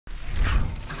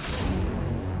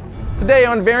Today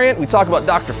on Variant, we talk about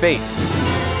Dr. Fate.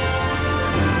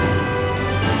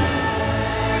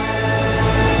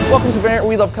 Welcome to Variant, where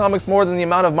we love comics more than the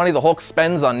amount of money the Hulk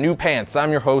spends on new pants.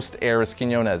 I'm your host,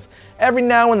 Arris. Every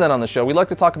now and then on the show, we like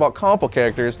to talk about comic book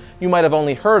characters you might have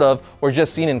only heard of or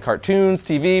just seen in cartoons,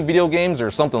 TV, video games,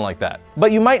 or something like that.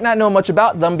 But you might not know much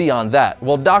about them beyond that.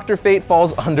 Well, Dr. Fate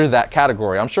falls under that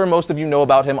category. I'm sure most of you know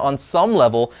about him on some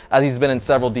level, as he's been in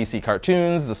several DC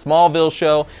cartoons, the Smallville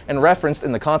show, and referenced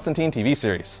in the Constantine TV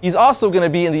series. He's also going to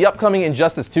be in the upcoming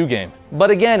Injustice 2 game. But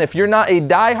again, if you're not a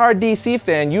die-hard DC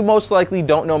fan, you most likely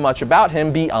don't know much about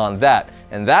him beyond that.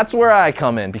 And that's where I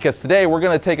come in, because today we're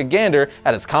going to take a gander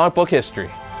at his comic book history.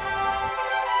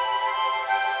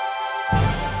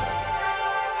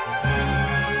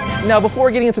 Now,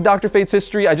 before getting into Dr. Fate's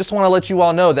history, I just want to let you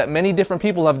all know that many different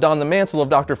people have donned the mantle of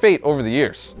Dr. Fate over the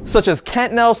years, such as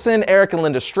Kent Nelson, Eric and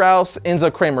Linda Strauss,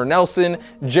 Inza Kramer Nelson,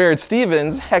 Jared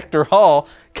Stevens, Hector Hall,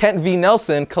 Kent V.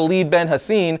 Nelson, Khalid Ben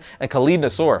Hassin, and Khalid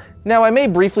Nassour. Now, I may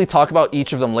briefly talk about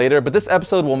each of them later, but this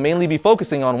episode will mainly be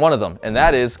focusing on one of them, and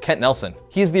that is Kent Nelson.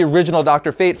 He is the original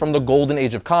Dr. Fate from the golden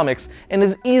age of comics, and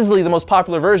is easily the most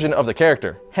popular version of the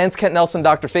character. Hence Kent Nelson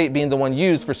Dr. Fate being the one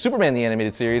used for Superman the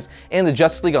Animated Series and the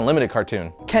Justice League Unlimited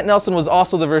cartoon. Kent Nelson was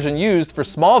also the version used for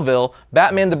Smallville,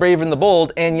 Batman the Brave and the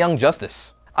Bold, and Young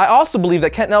Justice. I also believe that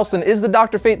Kent Nelson is the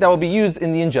Dr. Fate that will be used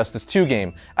in the Injustice 2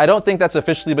 game. I don't think that's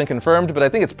officially been confirmed, but I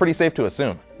think it's pretty safe to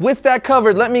assume. With that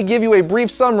covered, let me give you a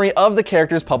brief summary of the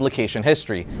character's publication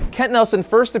history. Kent Nelson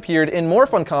first appeared in More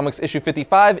Fun Comics issue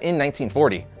 55 in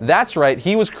 1940. That's right,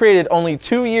 he was created only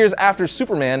 2 years after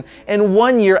Superman and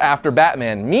 1 year after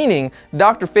Batman, meaning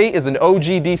Dr. Fate is an OG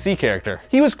DC character.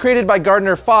 He was created by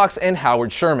Gardner Fox and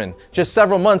Howard Sherman. Just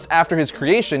several months after his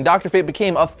creation, Dr. Fate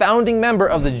became a founding member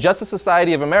of the Justice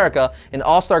Society of America in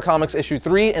All-Star Comics issue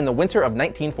 3 in the winter of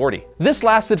 1940. This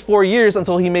lasted 4 years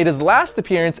until he made his last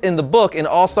appearance in the book in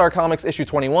All-Star Comics issue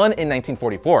 21 in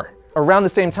 1944. Around the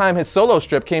same time, his solo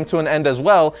strip came to an end as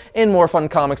well in More Fun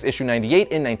Comics issue 98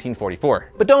 in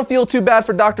 1944. But don't feel too bad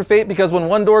for Dr. Fate, because when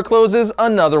one door closes,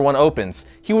 another one opens.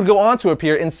 He would go on to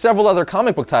appear in several other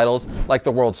comic book titles like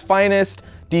The World's Finest,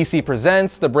 DC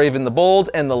Presents, The Brave and the Bold,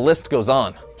 and the list goes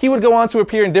on. He would go on to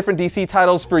appear in different DC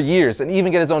titles for years and even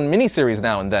get his own miniseries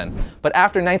now and then. But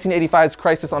after 1985's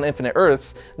Crisis on Infinite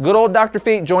Earths, good old Dr.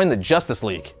 Fate joined the Justice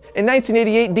League. In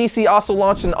 1988, DC also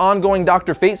launched an ongoing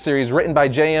Dr. Fate series written by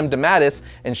J.M. DeMatteis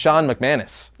and Sean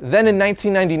McManus. Then in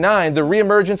 1999, the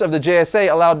reemergence of the JSA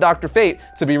allowed Dr. Fate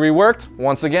to be reworked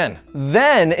once again.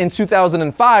 Then in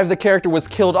 2005, the character was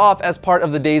killed off as part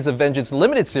of the Days of Vengeance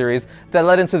limited series that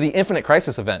led into the Infinite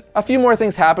Crisis event. A few more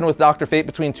things happened with Dr. Fate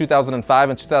between 2005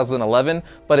 and 2011,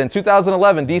 but in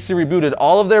 2011, DC rebooted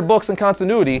all of their books and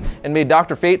continuity and made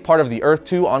Dr. Fate part of the Earth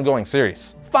 2 ongoing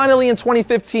series. Finally, in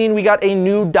 2015, we got a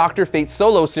new Dr. Fate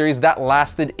solo series that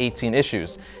lasted 18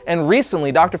 issues. And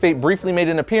recently, Dr. Fate briefly made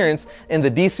an appearance in the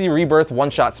DC Rebirth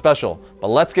one-shot special. But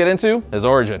let's get into his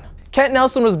origin. Kent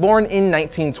Nelson was born in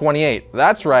 1928.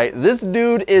 That's right, this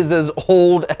dude is as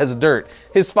old as dirt.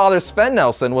 His father, Sven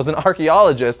Nelson, was an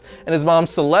archaeologist, and his mom,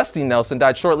 Celestine Nelson,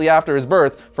 died shortly after his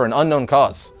birth for an unknown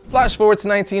cause. Flash forward to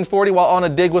 1940, while on a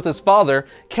dig with his father,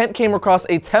 Kent came across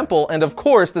a temple and of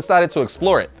course decided to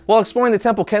explore it. While exploring the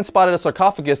temple, Kent spotted a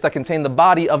sarcophagus that contained the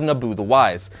body of Nabu the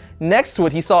Wise. Next to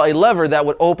it, he saw a lever that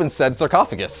would open said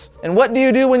sarcophagus. And what do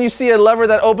you do when you see a lever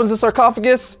that opens a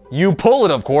sarcophagus? You pull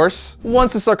it, of course.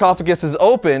 Once the sarcophagus is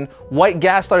open, white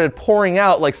gas started pouring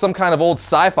out like some kind of old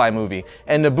sci-fi movie,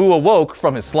 and Nabu awoke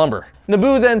from his slumber.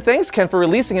 Nabu then thanks Kent for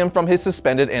releasing him from his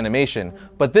suspended animation.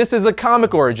 But this is a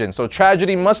comic origin, so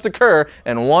tragedy must occur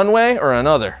in one way or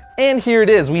another. And here it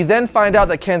is. We then find out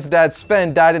that Kent's dad,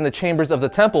 Sven, died in the chambers of the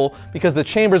temple because the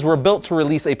chambers were built to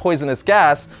release a poisonous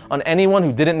gas on anyone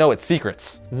who didn't know its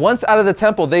secrets. Once out of the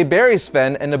temple, they bury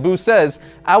Sven, and Nabu says,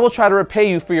 "I will try to repay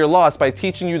you for your loss by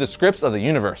teaching you the scripts of the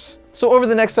universe." So over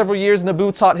the next several years,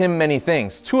 Nabu taught him many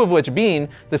things, two of which being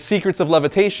the secrets of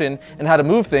levitation and how to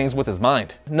move things with his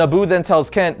mind. Nabu then tells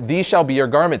Kent, "These shall be your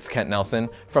garments, Kent Nelson.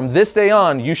 From this day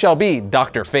on, you shall be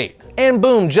Dr. Fate." And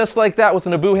boom, just like that, with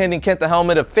Nabu handing Kent the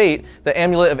helmet of fate, the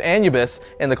amulet of Anubis,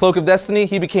 and the cloak of destiny,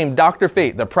 he became Dr.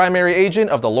 Fate, the primary agent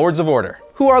of the Lords of Order.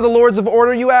 Who are the Lords of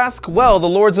Order, you ask? Well, the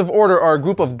Lords of Order are a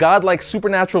group of godlike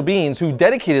supernatural beings who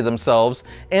dedicated themselves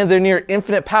and their near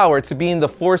infinite power to being the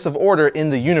force of order in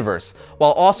the universe,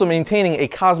 while also maintaining a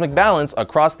cosmic balance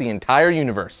across the entire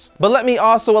universe. But let me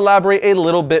also elaborate a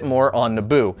little bit more on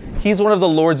Nabu. He's one of the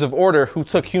Lords of Order who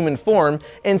took human form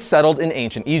and settled in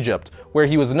ancient Egypt, where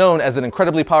he was known as an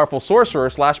incredibly powerful sorcerer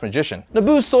slash magician.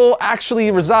 Nabu's soul actually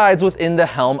resides within the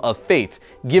Helm of Fate,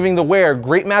 giving the wearer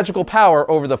great magical power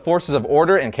over the forces of order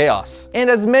order and chaos. And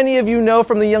as many of you know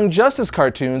from the Young Justice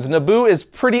cartoons, Naboo is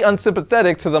pretty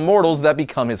unsympathetic to the mortals that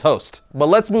become his host. But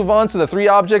let's move on to the 3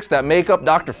 objects that make up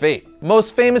Dr. Fate.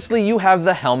 Most famously, you have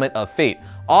the Helmet of Fate,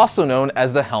 also known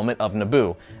as the Helmet of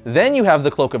Naboo. Then you have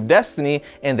the Cloak of Destiny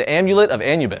and the Amulet of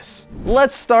Anubis.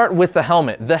 Let's start with the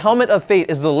helmet. The Helmet of Fate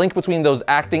is the link between those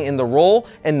acting in the role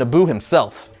and Naboo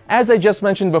himself. As I just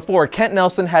mentioned before, Kent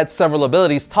Nelson had several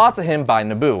abilities taught to him by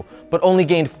Naboo, but only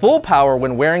gained full power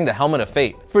when wearing the Helmet of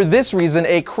Fate. For this reason,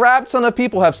 a crap ton of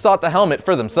people have sought the helmet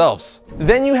for themselves.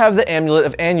 Then you have the Amulet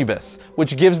of Anubis,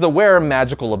 which gives the wearer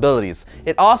magical abilities.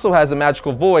 It also has a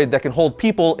magical void that can hold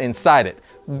people inside it.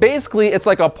 Basically, it's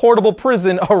like a portable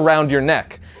prison around your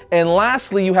neck. And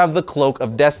lastly, you have the Cloak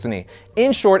of Destiny.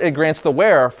 In short, it grants the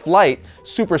wearer flight,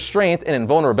 super strength, and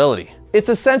invulnerability. It's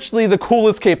essentially the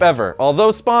coolest cape ever,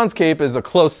 although Spawn's cape is a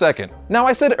close second. Now,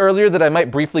 I said earlier that I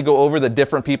might briefly go over the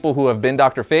different people who have been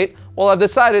Dr. Fate. Well, I've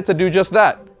decided to do just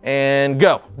that. And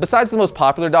go. Besides the most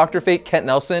popular Dr. Fate, Kent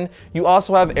Nelson, you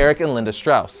also have Eric and Linda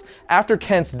Strauss. After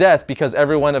Kent's death, because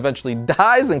everyone eventually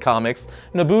dies in comics,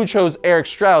 Naboo chose Eric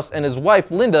Strauss and his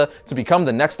wife Linda to become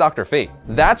the next Dr. Fate.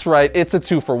 That's right, it's a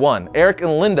 2-for-1. Eric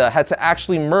and Linda had to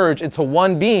actually merge into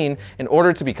one being in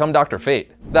order to become Dr.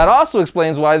 Fate. That also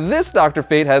explains why this Dr.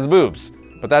 Fate has boobs,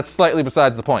 but that's slightly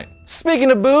besides the point.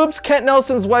 Speaking of boobs, Kent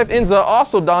Nelson's wife Inza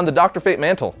also donned the Dr. Fate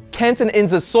mantle. Kent and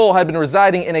Inza's soul had been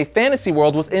residing in a fantasy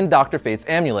world within Dr. Fate's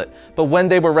amulet, but when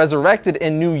they were resurrected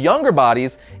in new younger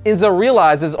bodies, Inza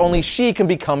realizes only she can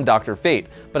become Dr. Fate,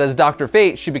 but as Dr.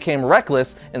 Fate, she became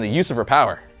reckless in the use of her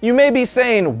power. You may be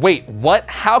saying, wait, what?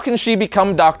 How can she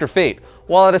become Dr. Fate?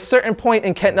 Well, at a certain point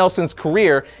in Kent Nelson's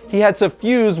career, he had to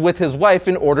fuse with his wife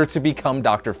in order to become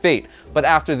Dr. Fate. But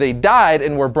after they died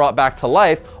and were brought back to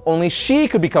life, only she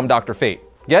could become Dr. Fate.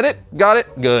 Get it? Got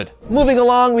it? Good. Moving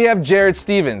along, we have Jared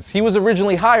Stevens. He was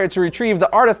originally hired to retrieve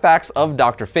the artifacts of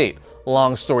Dr. Fate.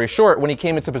 Long story short, when he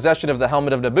came into possession of the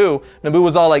Helmet of Naboo, Naboo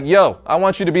was all like, yo, I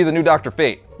want you to be the new Dr.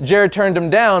 Fate. Jared turned him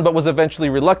down, but was eventually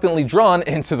reluctantly drawn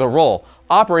into the role,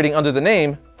 operating under the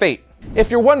name Fate.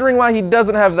 If you're wondering why he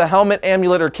doesn't have the helmet,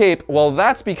 amulet, or cape, well,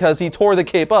 that's because he tore the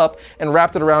cape up and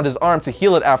wrapped it around his arm to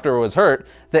heal it after it was hurt.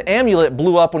 The amulet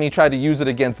blew up when he tried to use it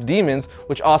against demons,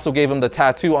 which also gave him the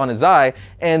tattoo on his eye,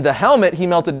 and the helmet he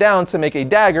melted down to make a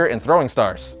dagger and throwing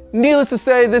stars. Needless to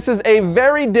say, this is a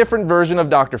very different version of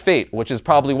Dr. Fate, which is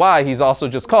probably why he's also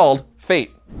just called Fate.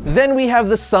 Then we have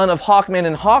the son of Hawkman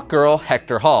and Hawkgirl,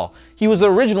 Hector Hall. He was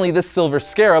originally the Silver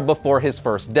Scarab before his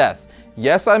first death.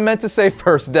 Yes, I meant to say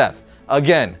first death.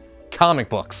 Again, comic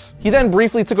books. He then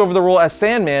briefly took over the role as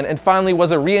Sandman and finally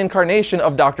was a reincarnation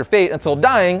of Dr. Fate until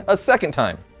dying a second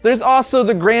time. There's also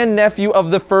the grandnephew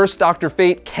of the first Dr.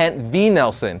 Fate, Kent V.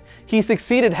 Nelson. He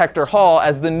succeeded Hector Hall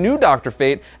as the new Dr.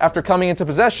 Fate after coming into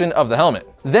possession of the helmet.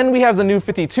 Then we have the new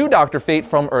 52 Dr. Fate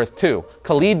from Earth 2,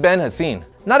 Khalid Ben Hassan.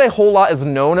 Not a whole lot is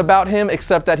known about him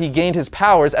except that he gained his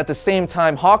powers at the same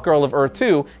time Hawkgirl of Earth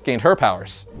 2 gained her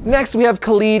powers. Next we have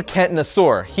Khalid Kent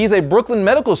Nasor. He's a Brooklyn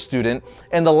medical student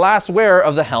and the last wearer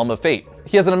of the Helm of Fate.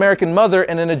 He has an American mother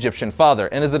and an Egyptian father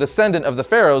and is a descendant of the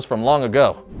pharaohs from long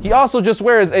ago. He also just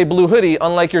wears a blue hoodie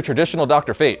unlike your traditional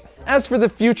Dr. Fate. As for the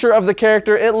future of the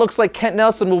character, it looks like Kent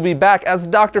Nelson will be back as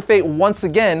Dr. Fate once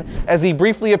again, as he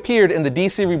briefly appeared in the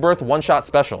DC Rebirth one-shot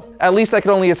special. At least I can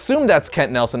only assume that's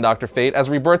Kent Nelson Dr. Fate, as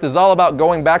Rebirth is all about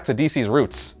going back to DC's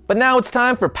roots. But now it's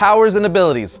time for powers and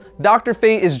abilities. Dr.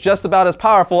 Fate is just about as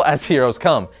powerful as heroes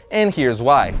come, and here's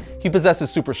why. He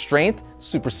possesses super strength,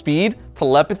 super speed,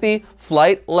 telepathy,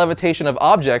 flight, levitation of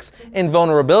objects,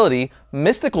 invulnerability,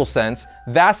 mystical sense,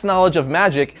 vast knowledge of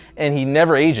magic, and he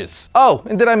never ages. Oh,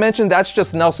 and did I mention that's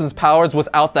just Nelson's powers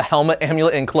without the helmet,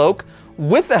 amulet, and cloak?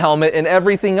 With the helmet and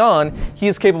everything on, he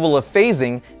is capable of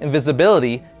phasing,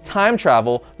 invisibility, time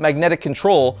travel, magnetic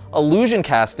control, illusion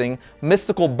casting,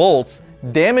 mystical bolts,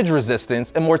 damage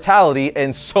resistance, immortality,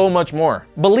 and so much more.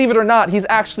 Believe it or not, he's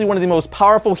actually one of the most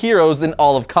powerful heroes in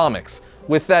all of comics.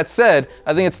 With that said,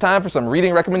 I think it's time for some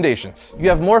reading recommendations. You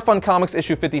have More Fun Comics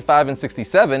issue 55 and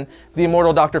 67, the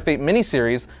Immortal Dr. Fate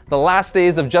miniseries, The Last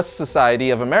Days of Justice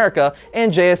Society of America,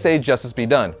 and JSA Justice Be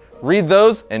Done. Read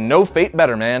those and know Fate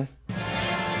better, man.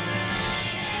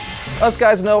 Us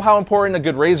guys know how important a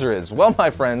good razor is. Well,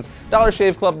 my friends,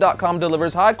 DollarShaveClub.com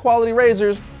delivers high quality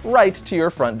razors right to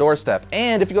your front doorstep.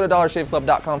 And if you go to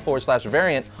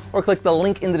DollarShaveClub.com/variant or click the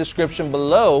link in the description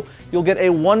below, you'll get a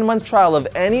 1-month trial of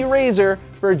any razor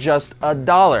for just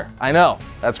 $1. I know,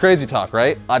 that's crazy talk,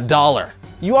 right? $1.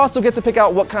 You also get to pick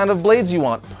out what kind of blades you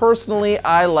want. Personally,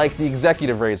 I like the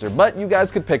executive razor, but you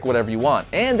guys could pick whatever you want.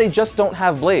 And they just don't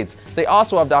have blades. They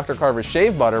also have Dr. Carver's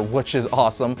shave butter, which is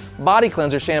awesome, body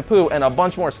cleanser, shampoo, and a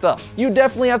bunch more stuff. You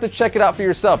definitely have to check it out for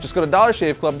yourself. Just go to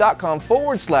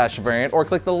dollarshaveclub.com/variant or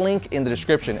click the link in the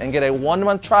description and get a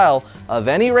 1-month trial of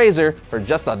any razor for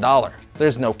just $1.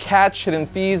 There's no catch, hidden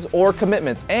fees, or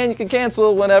commitments, and you can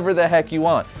cancel whenever the heck you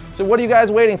want. So what are you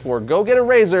guys waiting for? Go get a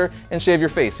razor and shave your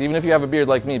face, even if you have a beard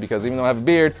like me, because even though I have a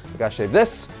beard, I gotta shave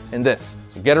this and this.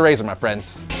 So get a razor, my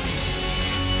friends.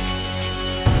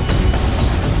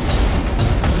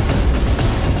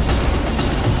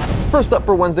 First up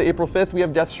for Wednesday, April 5th, we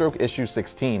have Deathstroke issue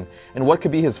 16. In what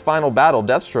could be his final battle,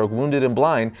 Deathstroke, wounded and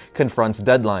blind, confronts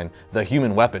Deadline, the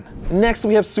human weapon. Next,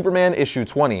 we have Superman issue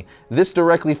 20. This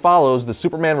directly follows the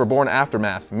Superman Reborn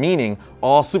aftermath, meaning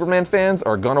all Superman fans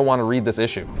are gonna want to read this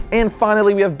issue. And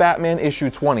finally, we have Batman issue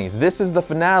 20. This is the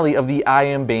finale of the I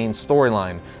Am Bane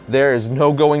storyline. There is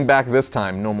no going back this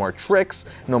time. No more tricks,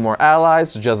 no more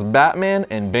allies, just Batman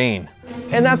and Bane.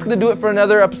 And that's going to do it for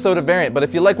another episode of Variant. But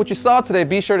if you like what you saw today,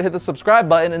 be sure to hit the subscribe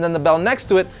button and then the bell next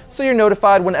to it so you're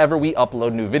notified whenever we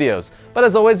upload new videos. But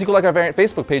as always, you can like our Variant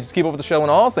Facebook page to keep up with the show and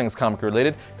all things comic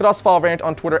related. You could also follow Variant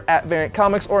on Twitter at Variant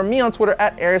Comics or me on Twitter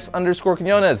at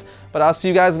Arris_Quinones. But I'll see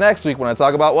you guys next week when I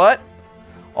talk about what?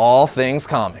 All things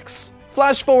comics.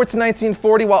 Flash forward to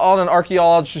 1940 while on an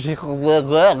archaeology... the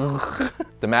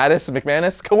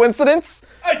McManus coincidence?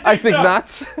 I think not.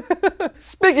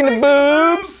 Speaking of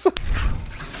boobs...